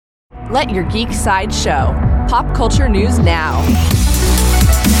Let your geek side show. Pop culture news now.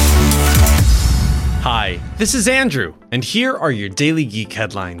 Hi, this is Andrew, and here are your Daily Geek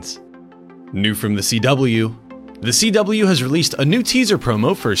headlines. New from the CW. The CW has released a new teaser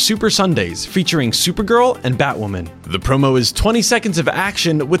promo for Super Sundays featuring Supergirl and Batwoman. The promo is 20 seconds of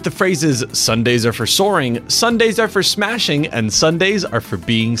action with the phrases "Sundays are for soaring, Sundays are for smashing, and Sundays are for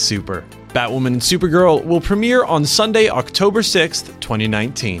being super." Batwoman and Supergirl will premiere on Sunday, October 6th,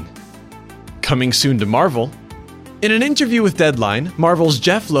 2019. Coming soon to Marvel. In an interview with Deadline, Marvel's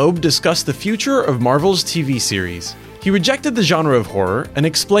Jeff Loeb discussed the future of Marvel's TV series. He rejected the genre of horror and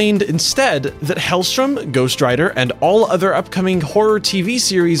explained instead that Hellstrom, Ghost Rider, and all other upcoming horror TV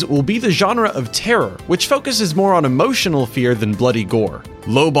series will be the genre of terror, which focuses more on emotional fear than bloody gore.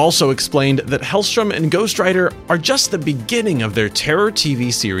 Loeb also explained that Hellstrom and Ghost Rider are just the beginning of their terror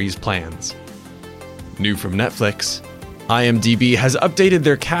TV series plans. New from Netflix. IMDb has updated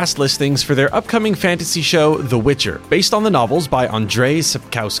their cast listings for their upcoming fantasy show, The Witcher, based on the novels by Andrzej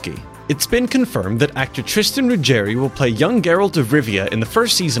Sapkowski. It's been confirmed that actor Tristan Ruggieri will play young Geralt of Rivia in the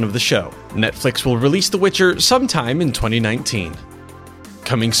first season of the show. Netflix will release The Witcher sometime in 2019.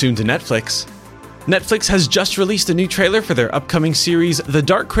 Coming soon to Netflix. Netflix has just released a new trailer for their upcoming series, The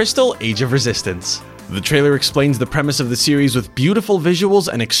Dark Crystal: Age of Resistance. The trailer explains the premise of the series with beautiful visuals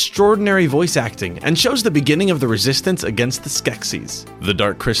and extraordinary voice acting, and shows the beginning of the resistance against the Skeksis. The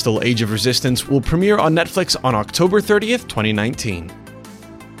Dark Crystal: Age of Resistance will premiere on Netflix on October 30th, 2019.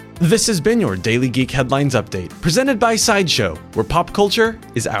 This has been your Daily Geek Headlines Update, presented by Sideshow, where pop culture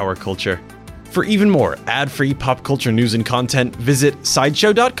is our culture. For even more ad-free pop culture news and content, visit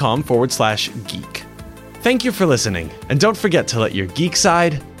sideshow.com/geek. Thank you for listening, and don't forget to let your geek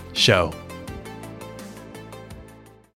side show.